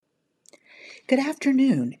Good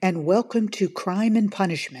afternoon, and welcome to Crime and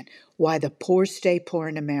Punishment: Why the Poor Stay Poor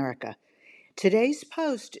in America. Today's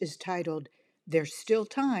post is titled, There's Still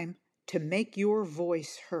Time to Make Your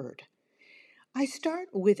Voice Heard. I start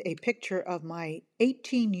with a picture of my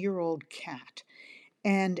 18-year-old cat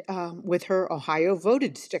and with her Ohio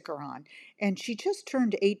Voted sticker on. And she just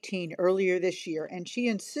turned 18 earlier this year, and she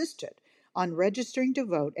insisted on registering to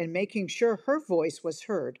vote and making sure her voice was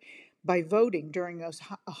heard by voting during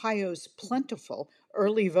Ohio's plentiful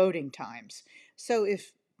early voting times. So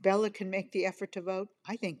if Bella can make the effort to vote,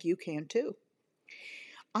 I think you can too.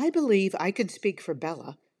 I believe I can speak for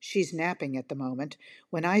Bella, she's napping at the moment,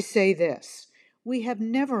 when I say this. We have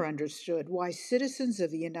never understood why citizens of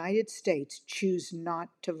the United States choose not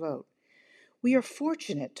to vote. We are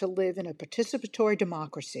fortunate to live in a participatory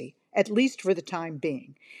democracy, at least for the time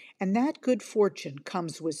being, and that good fortune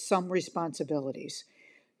comes with some responsibilities.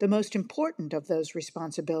 The most important of those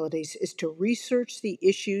responsibilities is to research the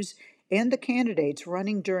issues and the candidates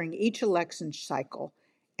running during each election cycle,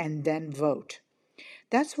 and then vote.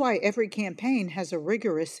 That's why every campaign has a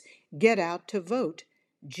rigorous Get Out to Vote,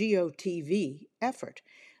 GOTV, effort.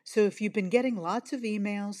 So if you've been getting lots of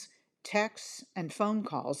emails, texts, and phone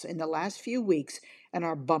calls in the last few weeks and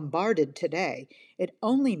are bombarded today, it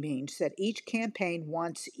only means that each campaign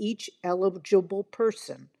wants each eligible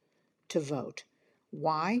person to vote.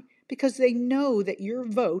 Why? Because they know that your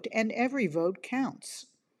vote and every vote counts.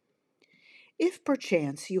 If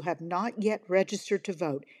perchance you have not yet registered to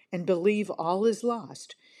vote and believe all is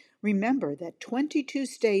lost, remember that 22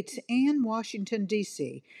 states and Washington,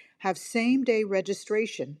 D.C. have same-day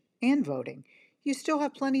registration and voting. You still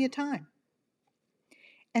have plenty of time.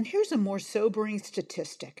 And here's a more sobering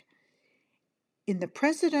statistic. In the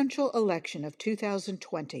presidential election of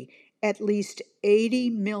 2020, at least 80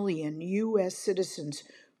 million U.S. citizens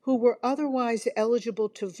who were otherwise eligible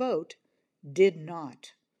to vote did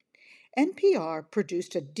not. NPR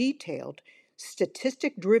produced a detailed,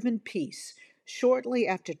 statistic-driven piece shortly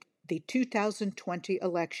after the 2020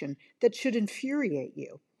 election that should infuriate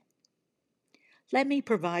you. Let me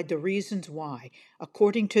provide the reasons why,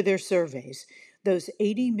 according to their surveys, those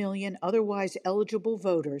 80 million otherwise eligible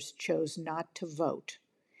voters chose not to vote.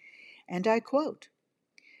 And I quote,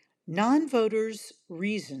 "Non-voters'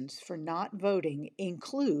 reasons for not voting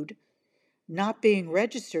include not being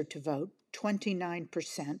registered to vote,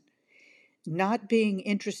 29%, not being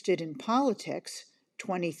interested in politics,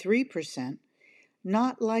 23%,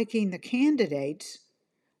 not liking the candidates,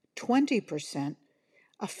 20%,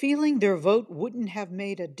 a feeling their vote wouldn't have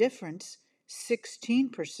made a difference,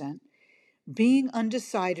 16%, being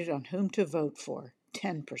undecided on whom to vote for,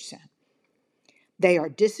 10%. They are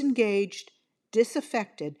disengaged,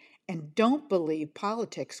 disaffected, and don't believe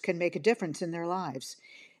politics can make a difference in their lives.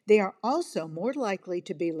 They are also more likely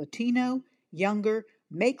to be Latino, younger,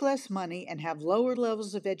 make less money, and have lower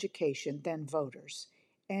levels of education than voters."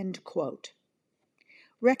 End quote.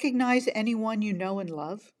 Recognize anyone you know and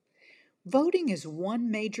love? Voting is one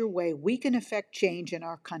major way we can affect change in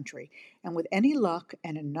our country, and with any luck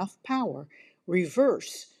and enough power,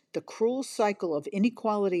 reverse the cruel cycle of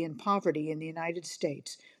inequality and poverty in the United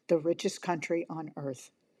States, the richest country on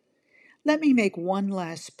earth. Let me make one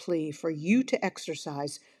last plea for you to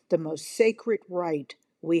exercise the most sacred right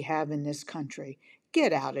we have in this country.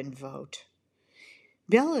 Get out and vote.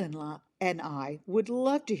 Bella and I would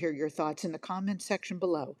love to hear your thoughts in the comments section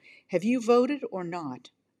below. Have you voted or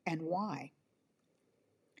not, and why?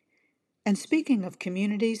 And speaking of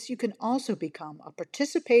communities, you can also become a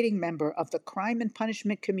participating member of the Crime and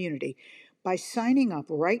Punishment community by signing up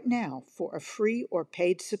right now for a free or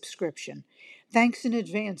paid subscription. Thanks in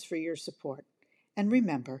advance for your support. And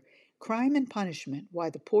remember, Crime and Punishment: Why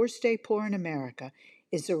the Poor Stay Poor in America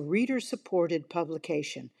is a reader-supported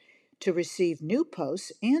publication. To receive new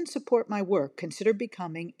posts and support my work, consider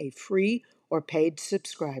becoming a free or paid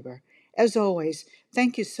subscriber. As always,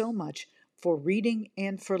 thank you so much for reading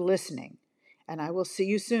and for listening, and I will see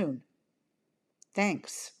you soon.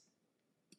 Thanks.